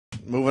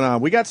moving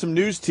on. We got some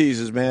news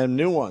teases, man.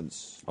 New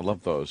ones. I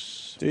love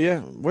those. Do you?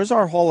 Where's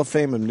our Hall of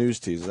Fame of news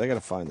teases? I got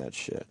to find that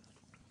shit.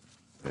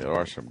 There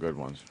are some good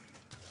ones.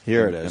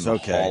 Here it is.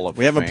 Okay.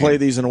 We We haven't played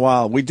these in a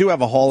while. We do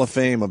have a Hall of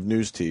Fame of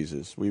news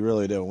teases. We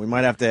really do. We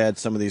might have to add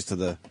some of these to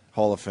the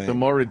Hall of Fame. The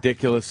more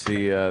ridiculous,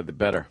 the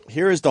better.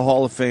 Here is the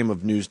Hall of Fame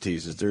of news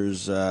teases.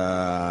 There's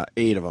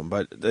 8 of them,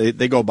 but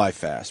they go by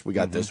fast. We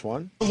got this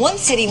one. One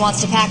city wants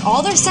to pack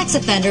all their sex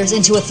offenders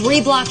into a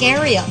 3-block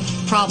area.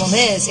 Problem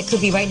is, it could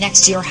be right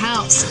next to your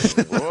house.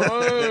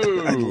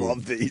 Whoa! I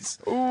love these.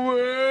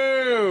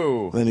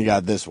 Whoa! Then you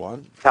got this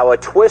one. How a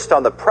twist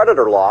on the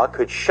predator law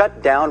could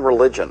shut down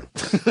religion.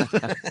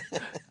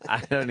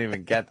 I don't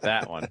even get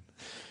that one.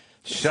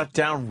 Shut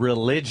down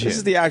religion. This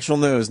is the actual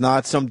news,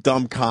 not some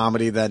dumb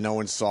comedy that no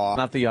one saw.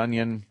 Not The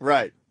Onion.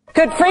 Right.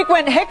 Could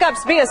frequent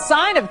hiccups be a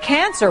sign of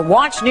cancer?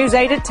 Watch News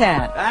 8 at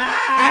 10.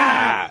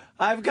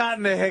 I've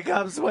gotten the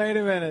hiccups. Wait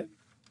a minute.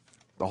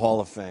 The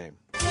Hall of Fame.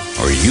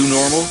 Are you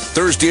normal?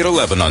 Thursday at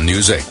 11 on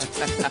News 8.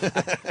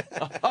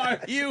 Are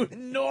you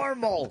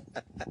normal?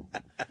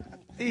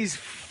 These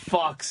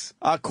fucks.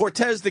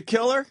 Cortez the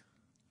Killer?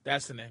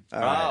 That's the name.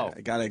 All right.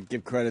 I got to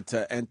give credit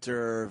to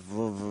Enter.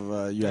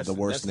 You have the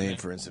worst name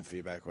for instant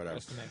feedback, whatever.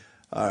 That's the name.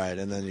 All right,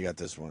 and then you got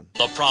this one.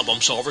 The problem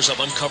solvers have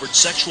uncovered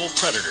sexual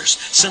predators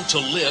sent to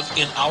live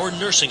in our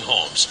nursing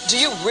homes. Do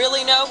you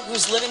really know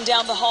who's living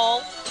down the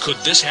hall? Could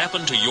this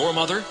happen to your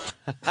mother?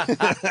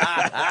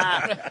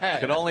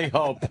 Could only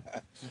hope.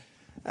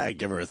 I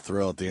give her a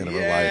thrill at the end of her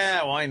life.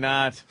 Yeah, why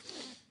not?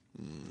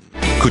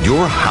 Could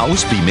your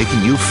house be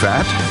making you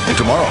fat?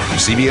 Tomorrow,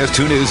 CBS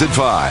 2 News at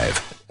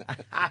 5.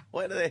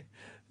 What do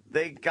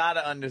they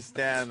gotta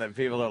understand that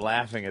people are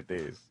laughing at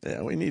these.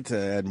 Yeah, we need to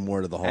add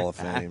more to the Hall of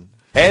Fame.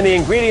 And the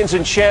ingredients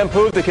in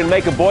shampoo that can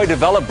make a boy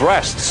develop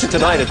breasts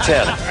tonight at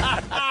 10.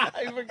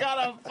 I forgot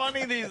how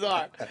funny these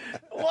are.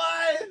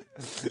 What?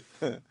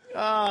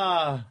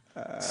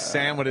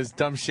 Sam with his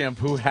dumb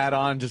shampoo hat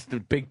on, just the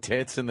big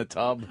tits in the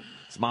tub.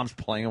 His mom's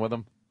playing with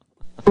him.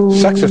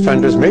 Sex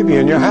offenders may be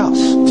in your house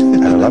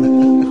at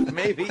 11.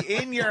 Maybe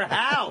in your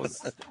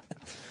house.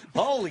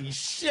 Holy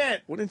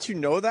shit. Wouldn't you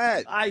know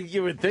that?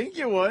 You would think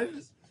you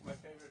would.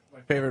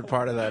 My favorite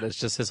part of that is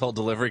just his whole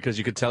delivery, because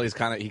you could tell he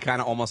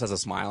kind of almost has a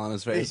smile on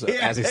his face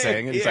as he's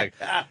saying it. He's like,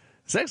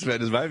 sex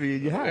offenders might be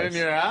in your house. In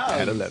your house.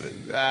 At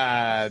 11.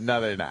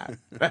 No, they're not.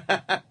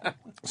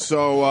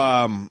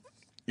 So,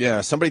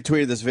 yeah, somebody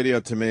tweeted this video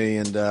to me,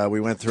 and we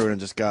went through it and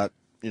just got,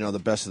 the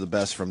best of the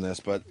best from this.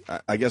 But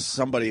I guess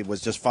somebody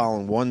was just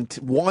following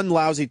one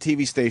lousy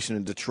TV station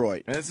in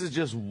Detroit. And this is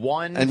just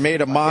one. And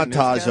made a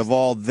montage of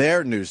all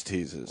their news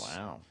teases.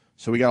 Wow.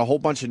 So we got a whole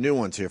bunch of new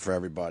ones here for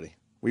everybody.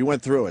 We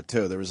went through it,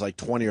 too. There was like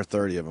 20 or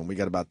 30 of them. We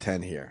got about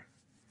 10 here.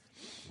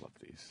 Love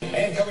these.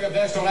 And coming up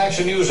next on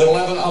Action News at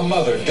 11, a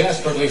mother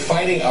desperately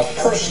fighting a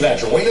purse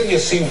snatcher. Wait till you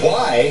see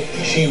why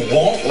she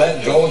won't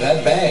let go of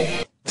that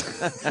bag.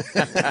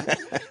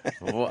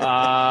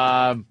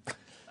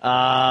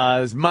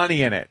 There's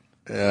money in it.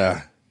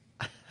 Yeah.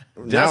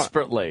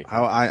 Desperately.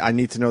 Now, I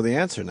need to know the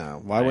answer now.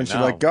 Why wouldn't she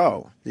let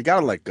go? You got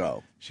to let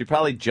go. She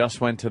probably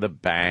just went to the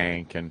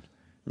bank and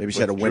maybe she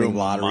had a winning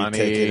lottery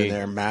ticket in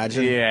there.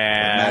 Imagine.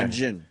 Yeah.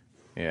 Imagine.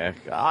 Yeah.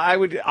 I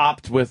would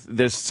opt with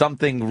there's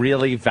something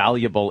really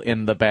valuable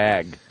in the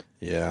bag.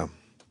 Yeah.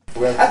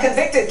 A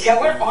convicted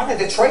killer on the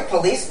Detroit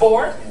Police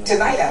Board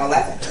tonight at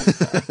 11.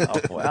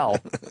 Oh, well.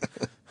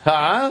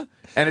 Huh?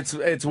 And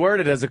it's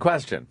worded as a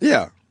question.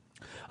 Yeah.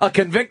 A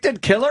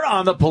convicted killer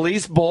on the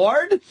police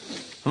board?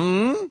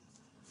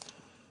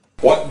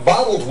 What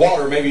bottled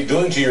water may be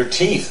doing to your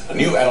teeth.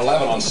 New at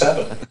 11 on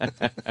 7.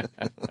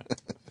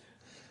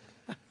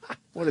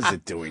 What is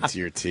it doing to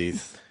your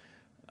teeth?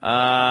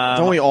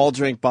 Don't we all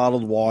drink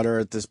bottled water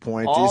at this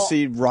point? Do you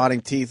see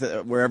rotting teeth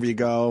wherever you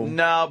go?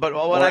 No, but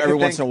what or I every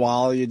can once think, in a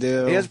while you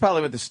do. Here's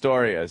probably what the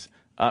story is.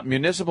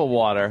 Municipal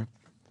water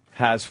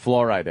has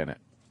fluoride in it.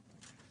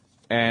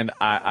 And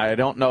I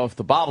don't know if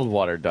the bottled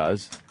water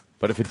does,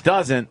 but if it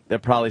doesn't, they're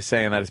probably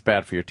saying that it's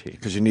bad for your teeth.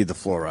 Because you need the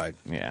fluoride.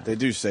 Yeah. They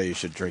do say you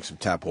should drink some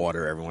tap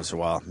water every once in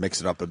a while. Mix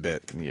it up a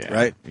bit. Yeah.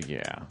 Right?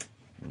 Yeah.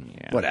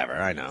 Whatever,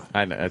 I know.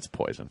 I know, it's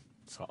poison.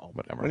 So,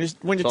 whatever.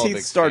 When your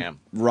teeth start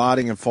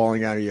rotting and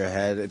falling out of your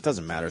head, it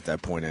doesn't matter at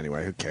that point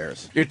anyway. Who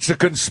cares? It's a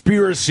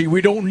conspiracy.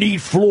 We don't need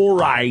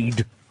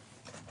fluoride.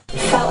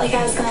 Felt like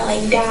I was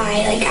gonna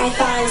die. I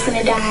thought I was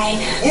gonna die.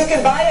 You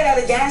can buy it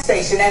at a gas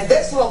station, and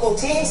this local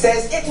teen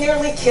says it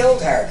nearly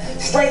killed her.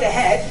 Straight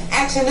ahead,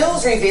 Action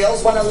News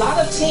reveals what a lot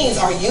of teens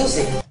are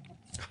using.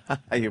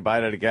 You buy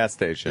it at a gas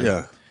station.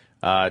 Yeah.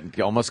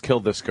 You almost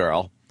killed this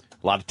girl.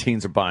 A lot of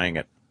teens are buying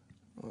it.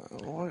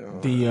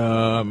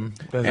 The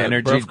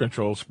energy birth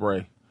control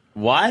spray.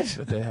 What?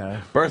 That they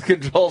have. Birth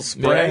control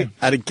spray?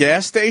 Yeah. At a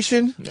gas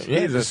station?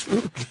 Yeah, just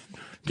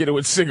get it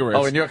with cigarettes.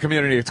 Oh, in your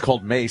community, it's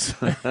called mace.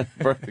 Now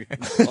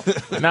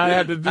you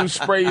have to do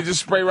spray. You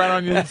just spray right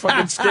on your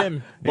fucking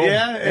skin. Boom.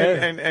 Yeah,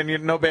 and you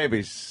no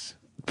babies.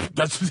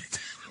 That's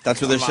what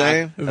they're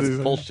saying? That's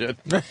bullshit.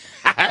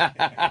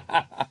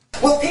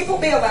 Will people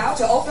be allowed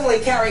to openly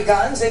carry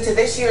guns into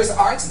this year's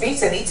Arts,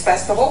 Beats, and Eats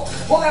Festival?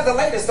 We'll have the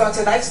latest on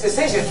tonight's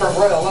decision from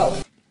Royal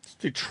Oak. It's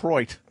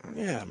Detroit.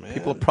 Yeah, man.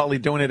 People are probably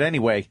doing it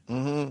anyway.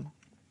 Mm-hmm.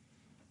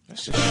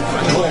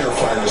 Dryer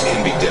fires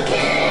can be deadly.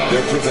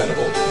 They're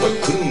preventable,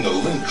 but cleaning the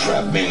lint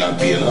trap may not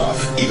be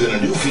enough. Even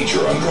a new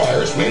feature on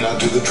dryers may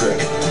not do the trick.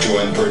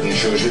 Joanne Burton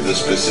shows you the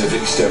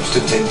specific steps to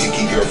take to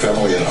keep your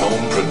family and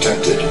home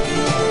protected.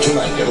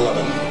 Tonight at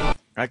 11.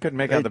 I couldn't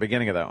make out the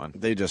beginning of that one.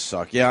 They just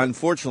suck. Yeah,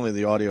 unfortunately,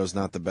 the audio is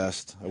not the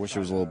best. I wish it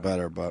was a little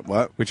better, but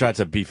what? We tried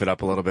to beef it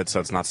up a little bit so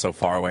it's not so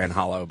far away and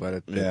hollow, but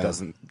it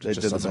doesn't. They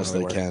did the best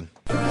they can.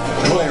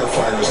 Dryer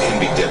fires can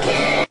be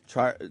deadly.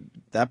 Try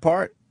that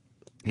part.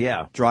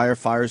 Yeah. Dryer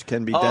fires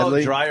can be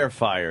deadly. Oh, dryer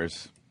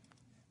fires.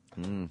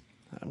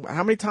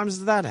 How many times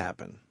does that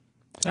happen?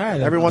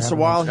 Right, Every once in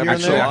a while here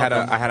Actually, and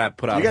there? I had to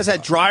put out. You guys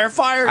had dryer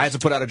fires? I had to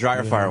put out a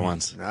dryer fire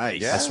once.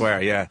 Nice. I swear,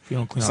 yeah. You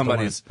don't clean out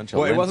Somebody's. the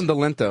Well, it wasn't the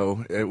lint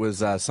though. It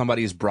was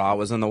somebody's bra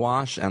was in the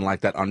wash, and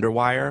like that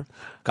underwire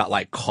got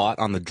like caught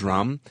on the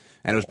drum,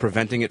 and it was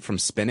preventing it from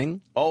spinning.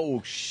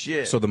 Oh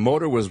shit! So the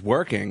motor was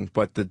working,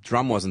 but the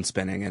drum wasn't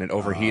spinning, and it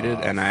overheated.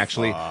 And I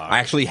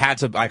actually had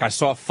to, like, I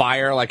saw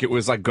fire, like it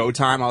was like go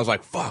time. I was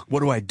like, "Fuck,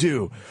 what do I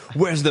do?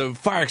 Where's the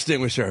fire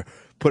extinguisher?"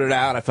 Put it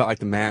out. I felt like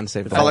the man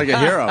saved the Felt whole like a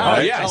hero,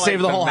 right? yeah, I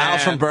saved the whole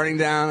house from burning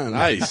down. And,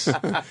 Nice.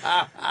 and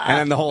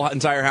then the whole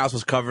entire house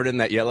was covered in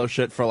that yellow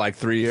shit for like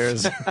 3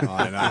 years. Oh,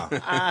 I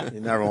know.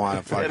 You never want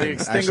to fucking... the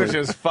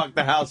extinguishers fucked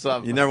the house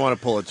up. You never want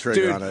to pull a trigger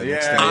Dude, on an yeah.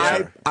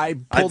 extinguisher. I I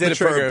pulled did the it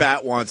for trigger. a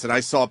bat once, and I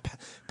saw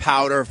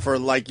powder for,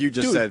 like you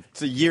just Dude, said,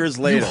 it's years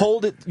later.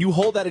 You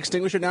hold that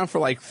extinguisher down for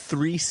like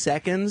 3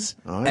 seconds,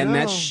 I and know.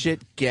 that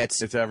shit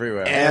gets It's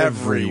everywhere.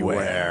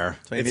 everywhere.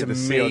 So you It's need the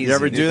amazing. You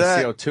ever do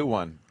that? The CO2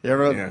 one. You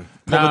ever Yeah.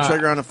 pull the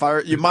trigger on a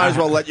fire? You might as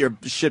well let your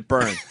shit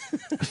burn. You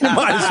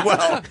might as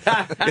well.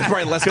 It's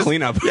probably less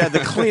cleanup. Yeah, the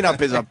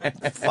cleanup is a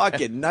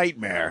fucking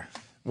nightmare.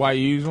 Why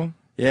you use them?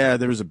 Yeah,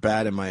 there was a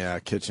bat in my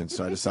kitchen,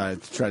 so I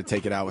decided to try to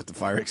take it out with the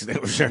fire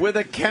extinguisher. With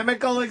a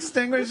chemical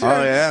extinguisher?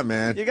 Oh, yeah,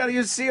 man. You got to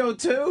use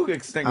CO2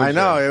 extinguisher. I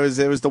know, it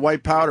was the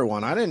white powder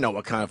one. I didn't know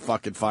what kind of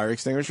fucking fire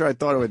extinguisher. I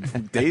thought it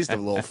would daze the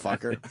little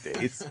fucker.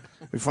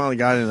 We finally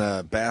got in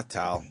a bath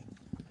towel,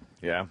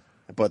 Yeah.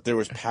 but there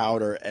was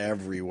powder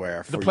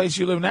everywhere. The place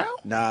you live now?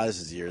 Nah, this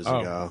is years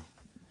ago.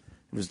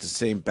 It was the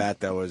same bat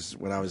that was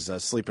when I was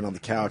sleeping on the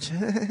couch.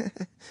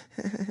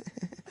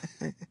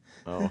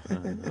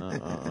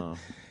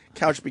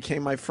 Couch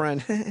became my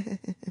friend.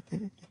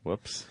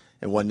 Whoops.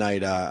 And one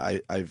night,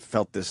 I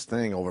felt this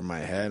thing over my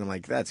head. I'm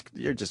like,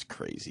 you're just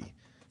crazy.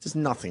 There's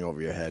nothing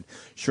over your head.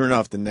 Sure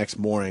enough, the next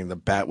morning, the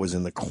bat was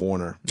in the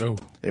corner. Oh.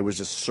 It was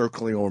just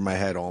circling over my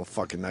head all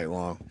fucking night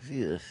long.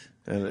 Yes.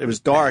 And it was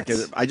dark.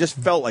 And I just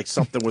felt like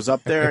something was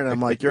up there, and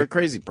I'm like, you're a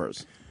crazy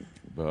person.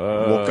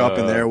 Woke up,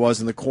 and there it was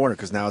in the corner,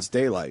 because now it's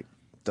daylight.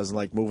 Doesn't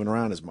like moving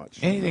around as much.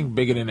 Anything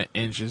bigger than an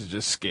inch is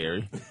just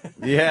scary.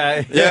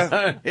 Yeah.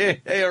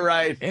 You're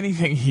right.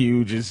 Anything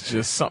huge is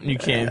just something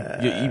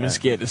you're even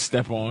scared to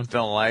step on.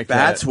 Don't like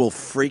Bats that. will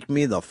freak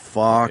me the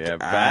fuck Yeah,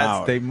 bats,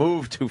 out. they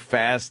move too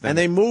fast. And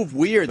they move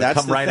weird. They That's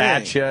come the right thing.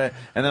 at you,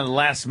 and then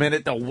last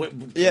minute they'll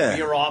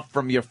veer off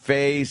from your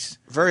face.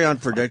 Very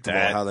unpredictable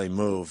that. how they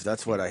move.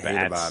 That's what I hate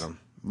Bats. about them.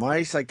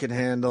 Mice I can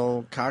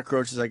handle.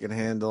 Cockroaches I can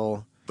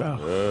handle.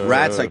 Oh.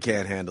 Rats I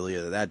can't handle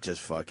either. That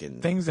just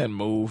fucking... Things that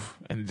move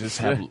and just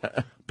have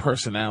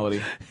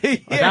personality.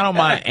 Like, I don't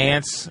mind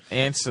ants.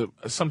 Ants,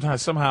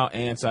 somehow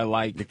ants I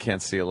like. You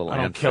can't see a little I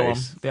don't ant kill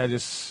face. them. They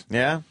just...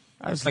 Yeah?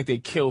 I just like they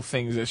kill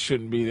things that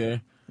shouldn't be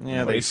there.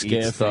 Yeah, They they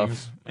scare eat stuff.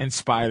 things. And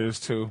spiders,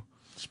 too.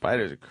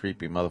 Spiders are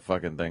creepy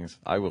motherfucking things.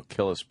 I will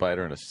kill a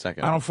spider in a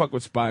second. I don't fuck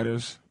with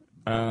spiders.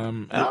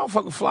 And I don't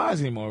fuck with flies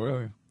anymore,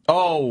 really.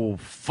 Oh,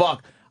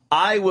 fuck.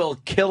 I will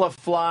kill a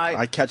fly.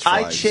 I catch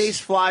flies. I chase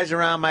flies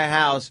around my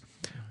house.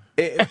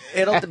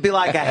 It'll be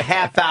like a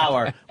half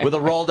hour with a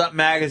rolled up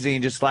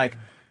magazine, just like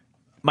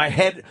my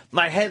head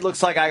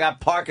looks like I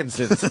got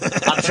Parkinson's.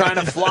 I'm trying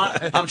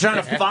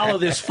to follow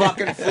this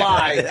fucking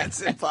fly.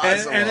 That's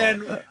impossible.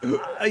 And then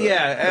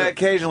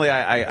occasionally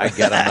I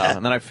get them though,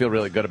 and then I feel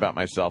really good about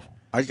myself.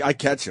 I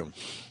catch them.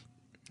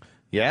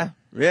 Yeah?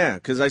 Yeah,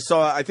 because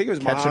I think it was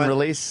Catch Muhammad. and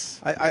release.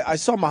 I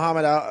saw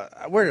Muhammad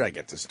out. Where did I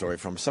get this story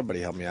from?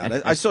 Somebody help me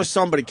out. I saw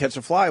somebody catch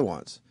a fly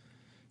once.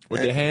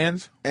 With their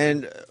hands?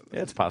 And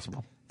Yeah, it's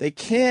possible. they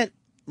can't...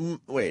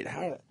 Wait,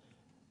 how...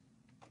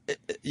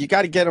 You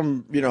got to get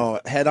them,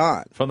 head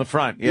on. From the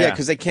front, Yeah, yeah.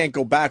 because they can't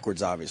go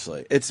backwards,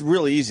 obviously. It's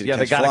really easy to Yeah,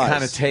 they catch got to flies.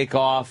 kind of take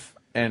off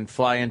and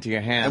fly into your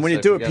hands. And when you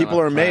so do you it, get people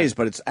on are track. amazed,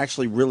 but it's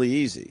actually really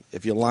easy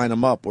if you line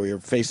them up or you're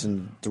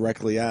facing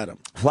directly at them.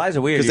 Flies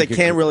are weird. Because they You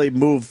can't really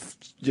move,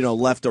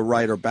 left or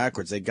right or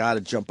backwards. They got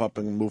to jump up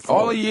and move forward.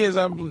 All the years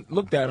I've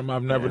looked at them,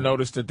 I've never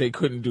noticed that they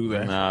couldn't do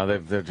that. No,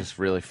 they're just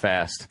really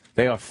fast.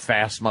 They are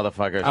fast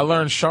motherfuckers. I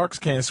learned sharks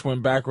can't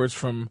swim backwards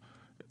from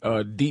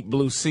Deep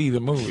Blue Sea, the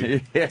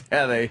movie.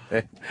 Yeah,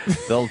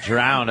 they'll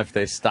drown if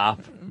they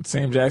stop.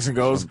 Sam Jackson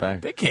goes,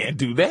 back. they can't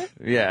do that.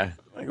 Yeah.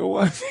 I go,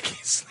 what? They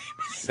can't swim.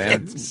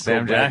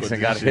 Sam Jackson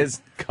got his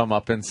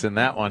comeuppance in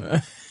that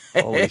one.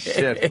 Holy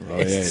shit! Oh,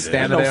 yeah, He's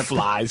standing there.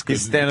 Flies.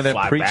 He's standing there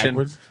fly preaching.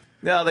 Backwards.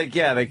 No, they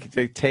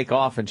take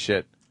off and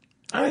shit.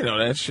 I didn't know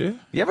that shit.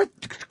 You ever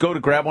go to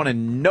grab one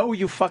and know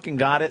you fucking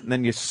got it, and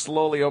then you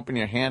slowly open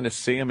your hand to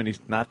see him, and he's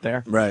not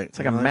there? Right. It's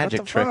like a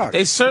magic trick. Fuck?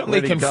 They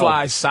certainly can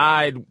fly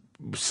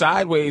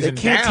sideways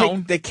and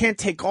down. They can't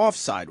take off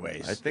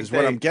sideways. I think is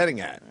what I'm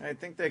getting at. I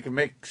think they can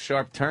make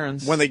sharp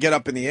turns When they get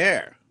up in the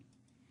air.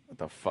 What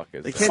the fuck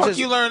is They that? can't Fuck just,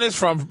 you learn this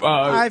from?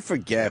 I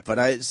forget, but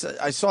I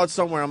saw it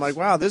somewhere. I'm like,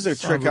 wow, this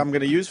is a trick I'm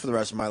going to use for the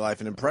rest of my life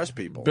and impress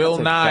people. Bill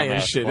That's a Nye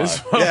and dumbass shit. fly.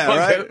 This Yeah,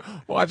 right?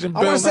 Watching I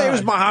Bill want to say it Nye.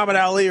 was Muhammad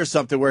Ali or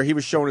something where he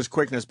was showing his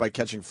quickness by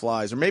catching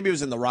flies. Or maybe it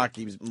was in the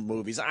Rocky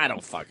movies. I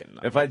don't fucking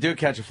know. If I do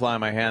catch a fly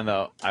in my hand,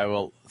 though, I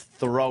will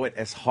throw it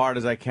as hard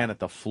as I can at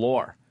the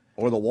floor.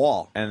 Or the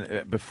wall.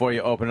 And before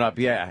you open it up,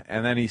 yeah.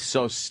 And then he's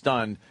so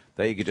stunned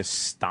that you could just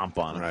stomp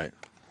on him. Right.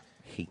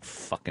 Hate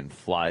fucking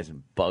flies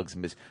and bugs.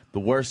 The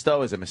worst,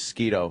 though, is a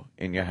mosquito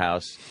in your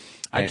house.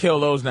 I kill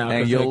those now.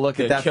 And 'cause you'll look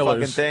at they're that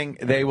killers. fucking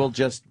thing. They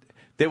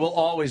will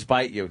always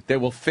bite you. They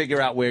will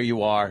figure out where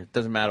you are.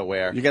 Doesn't matter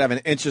where. You can have an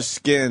inch of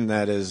skin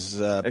that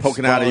is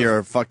poking out of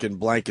your fucking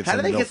blankets. How do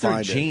and they they'll get through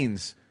find it.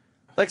 jeans?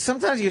 Like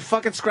sometimes you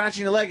fucking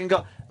scratching your leg and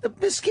go, the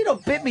mosquito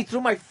bit me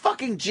through my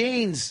fucking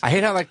jeans. I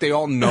hate how like they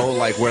all know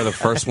like where the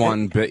first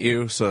one bit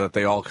you, so that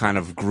they all kind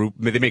of group.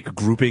 They make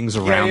groupings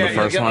around the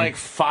first you get one. like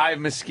 5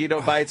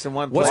 mosquito bites in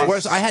one place. What's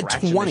worse? I had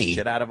scratching the 20.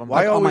 shit out of them.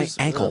 Why on my always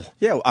ankle.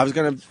 Yeah, I was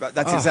gonna.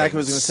 That's exactly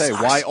what I was gonna say.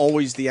 Why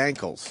always the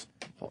ankles?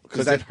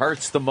 Because it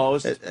hurts the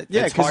most.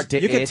 Yeah, it's hard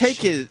to you can itch.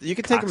 take it. You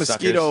can take a Cocksuckers.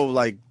 mosquito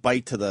like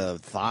bite to the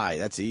thigh.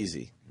 That's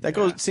easy.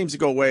 That seems to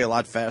go away a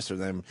lot faster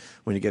than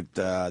when you get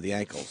the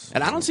ankles.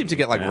 And I don't seem to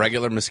get like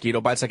regular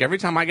mosquito bites. Like every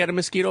time I get a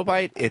mosquito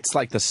bite, it's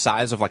like the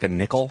size of like a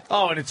nickel.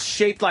 Oh, and it's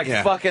shaped like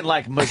fucking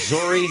like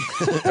Missouri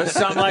or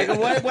something. Like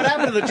what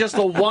happened to just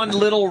the one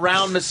little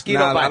round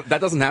mosquito bite?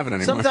 That doesn't happen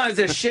anymore. Sometimes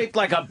they're shaped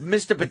like a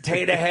Mr.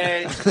 Potato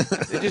Head.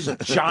 They're just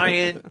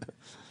giant.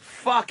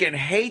 Fucking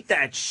hate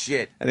that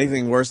shit.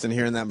 Anything worse than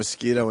hearing that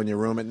mosquito in your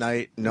room at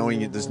night,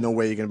 knowing there's no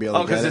way you're gonna be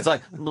able to get it? Because it's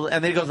like,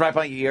 and then it goes right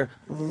by your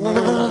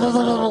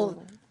ear.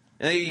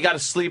 And then you got to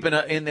sleep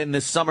in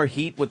the summer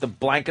heat with the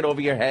blanket over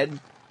your head.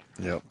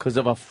 Yep. Because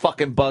of a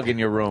fucking bug in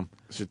your room.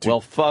 Well,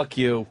 fuck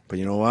you. But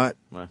you know what?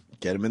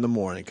 Get them in the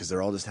morning because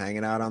they're all just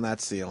hanging out on that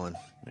ceiling.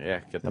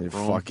 Yeah, get the You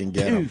broom. fucking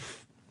get them.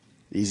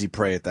 Easy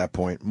prey at that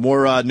point.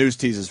 More news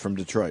teases from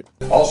Detroit.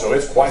 Also,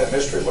 it's quite a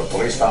mystery what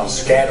police found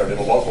scattered in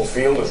a local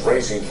field is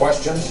raising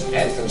questions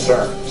and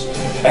concerns.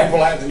 And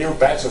we'll have the new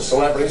batch of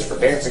celebrities for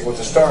Dancing with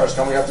the Stars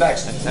coming up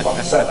next on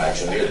 7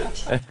 Action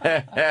News.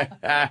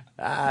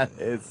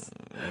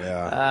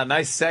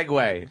 Nice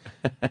segue.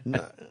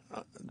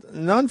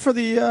 None for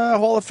the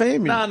Hall of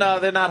Fame. No,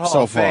 they're not Hall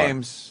so of far.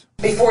 Fames.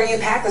 Before you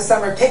pack the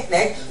summer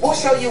picnic, we'll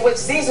show you which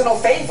seasonal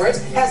favorite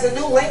has a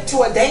new link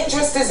to a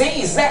dangerous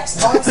disease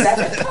next on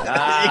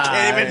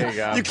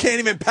 7. You can't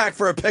even pack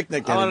for a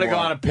picnic I anymore. want to go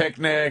on a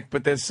picnic,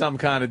 but there's some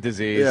kind of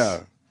disease.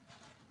 Yeah.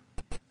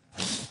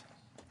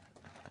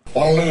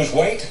 Want to lose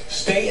weight?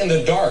 Stay in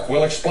the dark.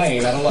 We'll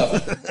explain at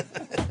 11.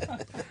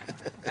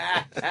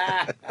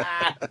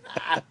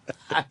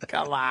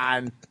 Come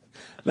on.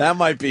 That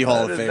might be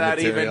Hall What of does Fame that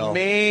material.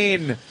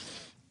 even mean?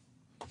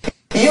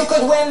 You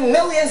could win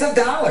millions of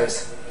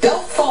dollars.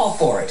 Don't fall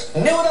for it.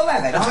 New at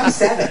 11 on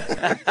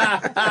 7.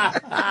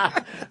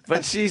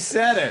 But she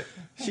said it.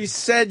 She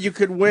said you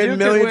could win You could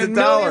millions win of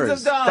dollars.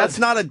 millions of dollars. That's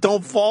not a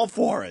don't fall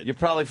for it. You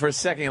probably for a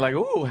second you're like,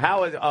 ooh,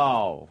 how is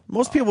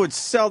Most people would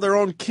sell their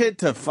own kid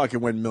to fucking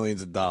win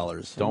millions of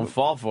dollars. Don't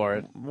fall for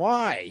it.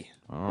 Why?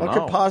 What know.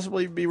 could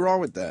possibly be wrong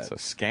with that? It's a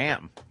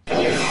scam.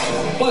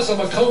 Plus, a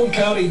Macomb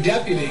County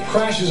deputy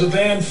crashes a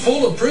van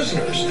full of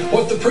prisoners.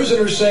 What the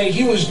prisoners say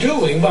he was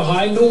doing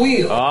behind the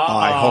wheel.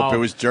 I hope it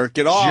was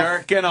jerking off.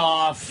 Jerking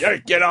off.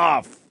 Jerking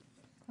off.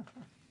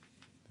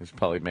 He's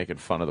probably making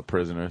fun of the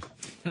prisoners.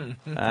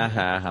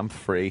 I'm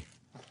free.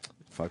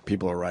 Fuck,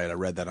 people are right. I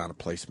read that on a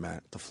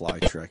placemat. The fly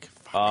trick.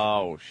 Fuck,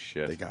 Oh,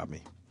 shit. they got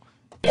me.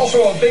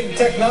 Also, a big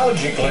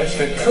technology glitch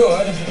that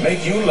could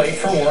make you late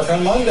for work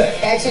on Monday.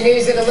 Action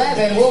News at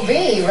 11. We'll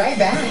be right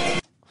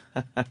back.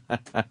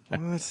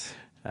 What?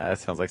 That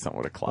sounds like something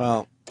with a clock.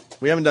 Well,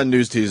 we haven't done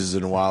news teasers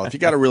in a while. If you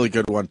got a really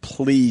good one,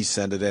 please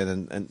send it in,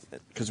 and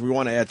because we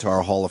want to add to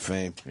our Hall of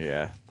Fame.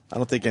 Yeah. I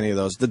don't think any of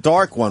those. The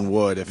dark one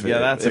would if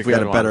that's if a we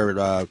had good a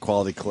better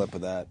quality clip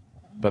of that.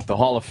 But the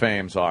Hall of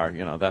Fames are,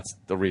 that's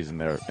the reason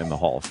they're in the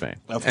Hall of Fame.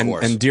 Of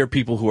course. And dear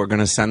people who are going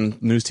to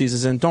send news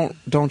teasers in, don't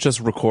just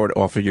record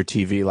off of your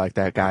TV like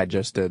that guy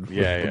just did.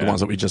 Yeah, with the ones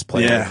that we just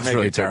played. Yeah. It's Make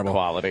really it good terrible.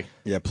 quality.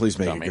 Yeah, please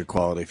make Dummy. it good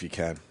quality if you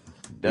can.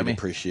 Dummy. We'd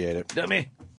appreciate it. Dummy.